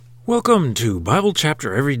Welcome to Bible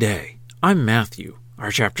Chapter Every Day. I'm Matthew. Our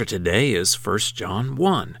chapter today is 1 John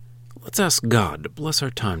 1. Let's ask God to bless our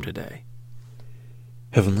time today.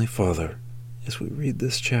 Heavenly Father, as we read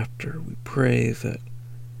this chapter, we pray that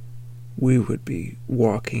we would be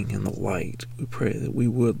walking in the light. We pray that we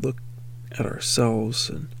would look at ourselves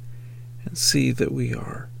and see that we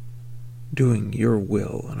are doing your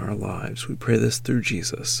will in our lives. We pray this through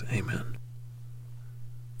Jesus. Amen.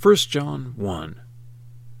 1 John 1.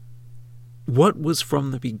 What was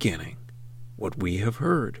from the beginning, what we have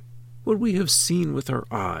heard, what we have seen with our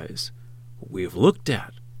eyes, what we have looked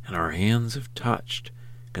at and our hands have touched,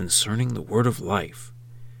 concerning the word of life.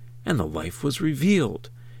 And the life was revealed,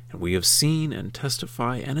 and we have seen and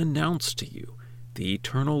testify and announce to you the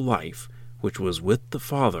eternal life which was with the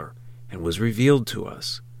Father and was revealed to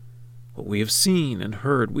us. What we have seen and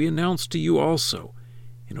heard we announce to you also,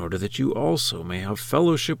 in order that you also may have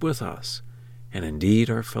fellowship with us. And indeed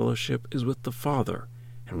our fellowship is with the Father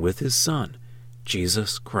and with his Son,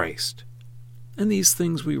 Jesus Christ. And these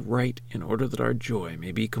things we write in order that our joy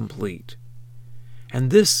may be complete. And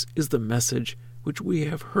this is the message which we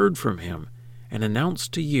have heard from him and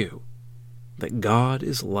announced to you, that God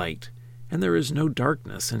is light, and there is no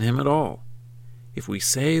darkness in him at all. If we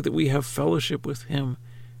say that we have fellowship with him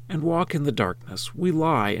and walk in the darkness, we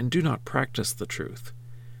lie and do not practice the truth.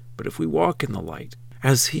 But if we walk in the light,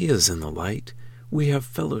 as he is in the light, we have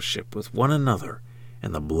fellowship with one another,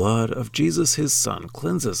 and the blood of Jesus his Son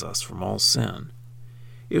cleanses us from all sin.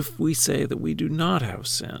 If we say that we do not have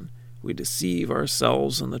sin, we deceive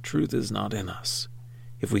ourselves, and the truth is not in us.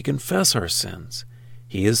 If we confess our sins,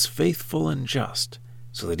 he is faithful and just,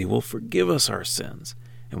 so that he will forgive us our sins,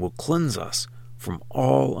 and will cleanse us from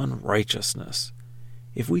all unrighteousness.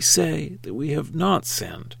 If we say that we have not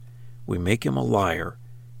sinned, we make him a liar,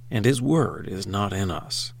 and his word is not in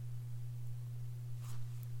us.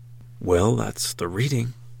 Well, that's the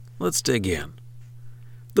reading. Let's dig in.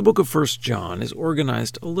 The book of 1 John is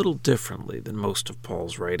organized a little differently than most of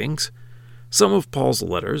Paul's writings. Some of Paul's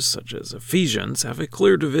letters, such as Ephesians, have a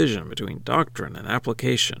clear division between doctrine and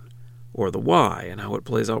application, or the why and how it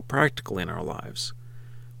plays out practically in our lives.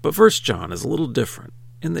 But 1 John is a little different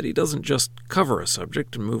in that he doesn't just cover a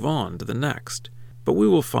subject and move on to the next, but we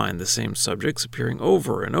will find the same subjects appearing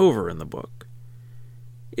over and over in the book.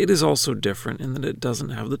 It is also different in that it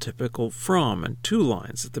doesn't have the typical from and to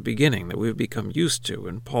lines at the beginning that we've become used to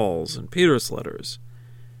in Paul's and Peter's letters.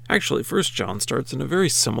 Actually, 1 John starts in a very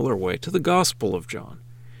similar way to the Gospel of John.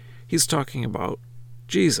 He's talking about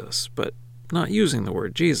Jesus, but not using the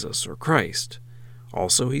word Jesus or Christ.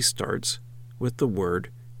 Also, he starts with the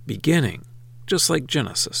word beginning, just like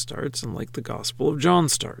Genesis starts and like the Gospel of John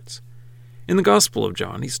starts. In the Gospel of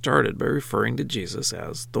John, he started by referring to Jesus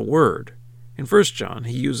as the Word. In 1 John,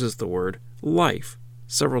 he uses the word life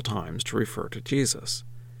several times to refer to Jesus.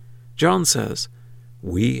 John says,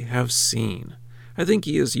 "We have seen." I think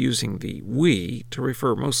he is using the "we" to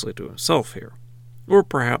refer mostly to himself here, or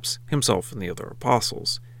perhaps himself and the other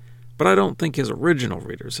apostles. But I don't think his original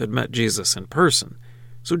readers had met Jesus in person,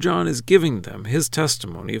 so John is giving them his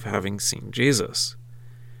testimony of having seen Jesus.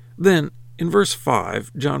 Then, in verse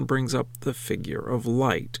 5, John brings up the figure of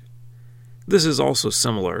light. This is also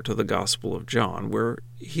similar to the Gospel of John, where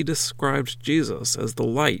he described Jesus as the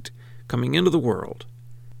light coming into the world.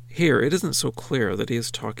 Here, it isn't so clear that he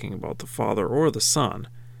is talking about the Father or the Son.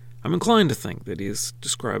 I'm inclined to think that he is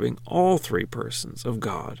describing all three persons of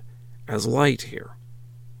God as light here.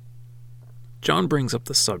 John brings up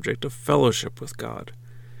the subject of fellowship with God.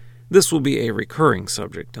 This will be a recurring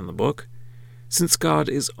subject in the book. Since God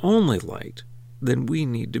is only light, then we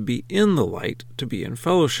need to be in the light to be in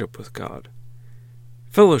fellowship with God.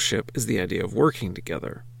 Fellowship is the idea of working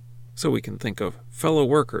together, so we can think of fellow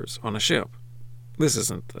workers on a ship. This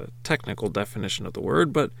isn't the technical definition of the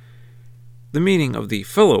word, but the meaning of the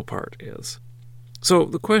fellow part is. So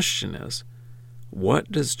the question is,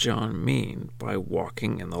 what does John mean by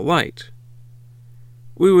walking in the light?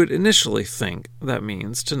 We would initially think that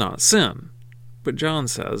means to not sin. But John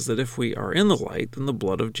says that if we are in the light, then the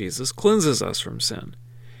blood of Jesus cleanses us from sin.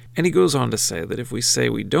 And he goes on to say that if we say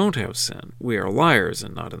we don't have sin, we are liars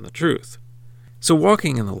and not in the truth. So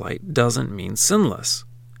walking in the light doesn't mean sinless.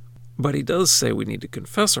 But he does say we need to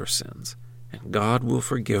confess our sins, and God will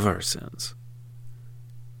forgive our sins.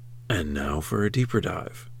 And now for a deeper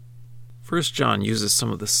dive. 1 John uses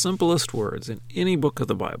some of the simplest words in any book of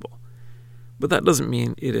the Bible. But that doesn't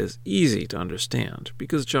mean it is easy to understand,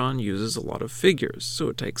 because John uses a lot of figures, so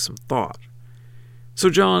it takes some thought. So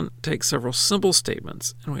John takes several simple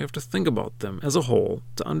statements, and we have to think about them as a whole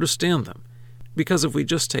to understand them, because if we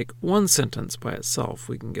just take one sentence by itself,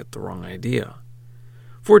 we can get the wrong idea.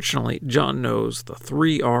 Fortunately, John knows the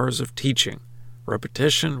 3 R's of teaching: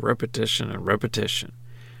 repetition, repetition, and repetition.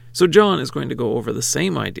 So John is going to go over the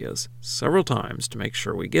same ideas several times to make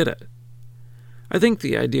sure we get it. I think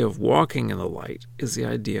the idea of walking in the light is the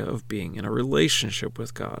idea of being in a relationship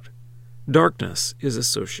with God. Darkness is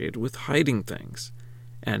associated with hiding things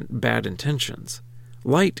and bad intentions.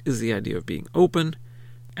 Light is the idea of being open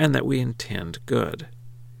and that we intend good.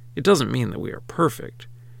 It doesn't mean that we are perfect,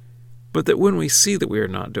 but that when we see that we are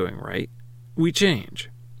not doing right, we change.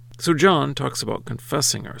 So John talks about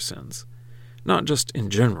confessing our sins, not just in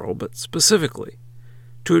general, but specifically,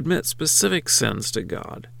 to admit specific sins to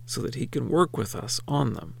God so that He can work with us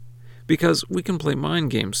on them, because we can play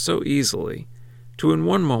mind games so easily to in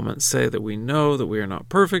one moment say that we know that we are not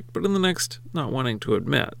perfect, but in the next not wanting to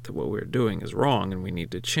admit that what we are doing is wrong and we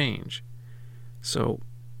need to change. So,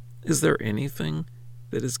 is there anything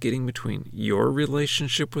that is getting between your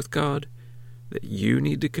relationship with God that you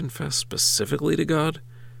need to confess specifically to God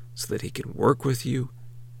so that He can work with you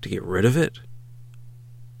to get rid of it?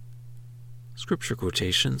 Scripture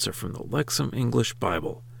quotations are from the Lexham English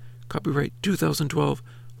Bible. Copyright 2012,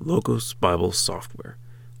 Logos Bible Software.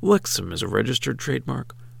 Lexham is a registered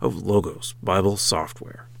trademark of Logos Bible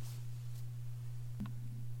Software.